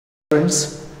Friends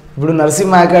ఇప్పుడు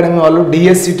Narasimha academy వాళ్ళు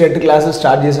DSC TET classes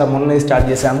start చేసాము. మొన్న స్టార్ట్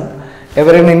చేసాము.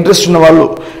 ఎవరైనా ఇంట్రెస్ట్ ఉన్న వాళ్ళు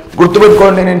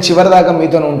గుర్తుపెట్టుకోండి, నేను చివరి దాకా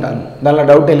మీతోనే ఉంటాను, దానిలో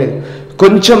డౌటే లేదు.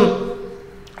 కొంచెం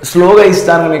స్లోగా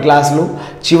ఇస్తాను మీ క్లాసులు,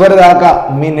 చివరి దాకా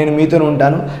నేను మీతోనే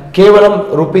ఉంటాను. కేవలం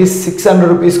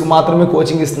 ₹600 మాత్రమే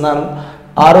కోచింగ్ ఇస్తున్నాను.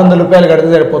 600 రూపాయలు కడితే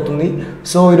సరిపోతుంది.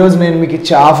 సో ఈరోజు నేను మీకు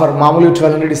ఇచ్చే ఆఫర్ మామూలుగా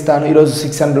 1200 ఇస్తాను, ఈరోజు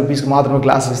 ₹600 మాత్రమే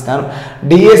క్లాసులు ఇస్తాను.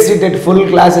 DSC TET full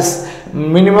classes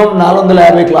minimum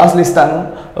 450 క్లాసులు ఇస్తాను.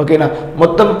 ఓకేనా,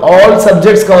 మొత్తం ఆల్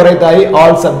సబ్జెక్ట్స్ కవర్ అవుతాయి.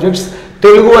 All subjects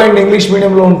Telugu and English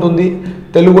మీడియంలో ఉంటుంది,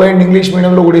 తెలుగు అండ్ ఇంగ్లీష్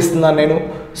మీడియంలో కూడా ఇస్తున్నాను నేను.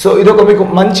 సో ఇదొక మీకు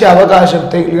మంచి అవకాశం.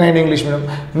 Telugu and English medium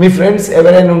me friends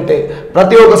ఎవరైనా ఉంటే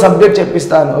ప్రతి ఒక్క సబ్జెక్ట్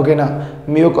చెప్పిస్తాను. ఓకేనా,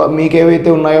 మీకు ఏవైతే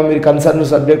ఉన్నాయో మీరు కన్సర్న్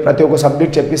సబ్జెక్ట్ ప్రతి ఒక్క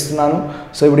సబ్జెక్ట్ చెప్పిస్తున్నాను.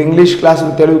 సో ఇప్పుడు ఇంగ్లీష్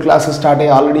క్లాసులు తెలుగు క్లాసులు స్టార్ట్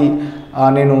అయ్యి ఆల్రెడీ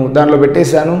నేను దానిలో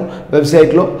పెట్టేశాను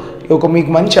వెబ్సైట్లో. ఒక మీకు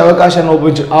మంచి అవకాశాన్ని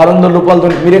ఓపించు. 600 రూపాయలతో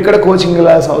మీరు ఎక్కడ కోచింగ్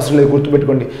వెళ్ళాల్సిన అవసరం లేదు.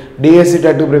 గుర్తుపెట్టుకోండి, డిఎస్సి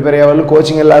టెట్ ప్రిపేర్ అయ్యే వాళ్ళు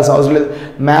కోచింగ్ వెళ్ళాల్సిన అవసరం లేదు.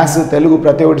 మ్యాథ్స్, తెలుగు,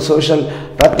 ప్రతి ఒక్కటి, సోషల్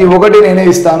ప్రతి ఒక్కటి నేనే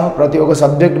ఇస్తాను. ప్రతి ఒక్క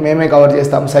సబ్జెక్ట్ మేమే కవర్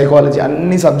చేస్తాము. సైకాలజీ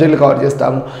అన్ని సబ్జెక్టులు కవర్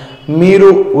చేస్తాము. మీరు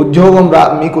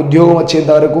మీకు ఉద్యోగం వచ్చేంత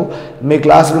వరకు మీ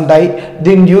క్లాసులు ఉంటాయి.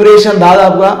 దీని డ్యూరేషన్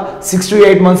దాదాపుగా 6 to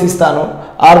 8 months ఇస్తాను.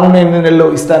 6 నుండి 8 నెలలు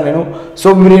ఇస్తాను నేను. సో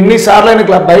మీరు ఎన్నిసార్లు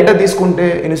అయినా బయట తీసుకుంటే,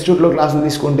 ఇన్స్టిట్యూట్లో క్లాసులు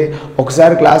తీసుకుంటే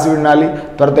ఒకసారి క్లాస్ వినాలి,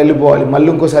 తర్వాత వెళ్ళిపోవాలి, మళ్ళీ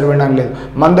ఇంకోసారి వినడం లేదు.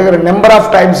 మన దగ్గర నెంబర్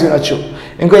ఆఫ్ టైమ్స్ వినొచ్చు.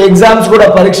 ఇంకో ఎగ్జామ్స్ కూడా,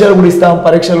 పరీక్షలు కూడా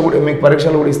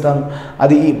ఇస్తాం.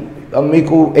 అది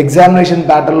మీకు ఎగ్జామినేషన్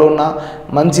ప్యాటర్న్లో ఉన్న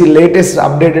మంచి లేటెస్ట్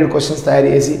అప్డేటెడ్ క్వశ్చన్స్ తయారు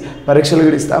చేసి పరీక్షలు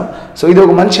కూడా ఇస్తాం. సో ఇది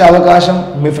ఒక మంచి అవకాశం.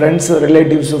 మీ ఫ్రెండ్స్,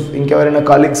 రిలేటివ్స్, ఇంకెవరైనా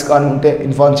కాలీగ్స్ కానీ ఉంటే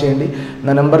ఇన్ఫార్మ్ చేయండి.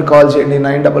 నా నెంబర్ కాల్ చేయండి,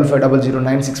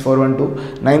 9550096412,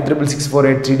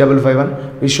 9664835551.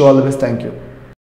 Wish you all the best. Thank you.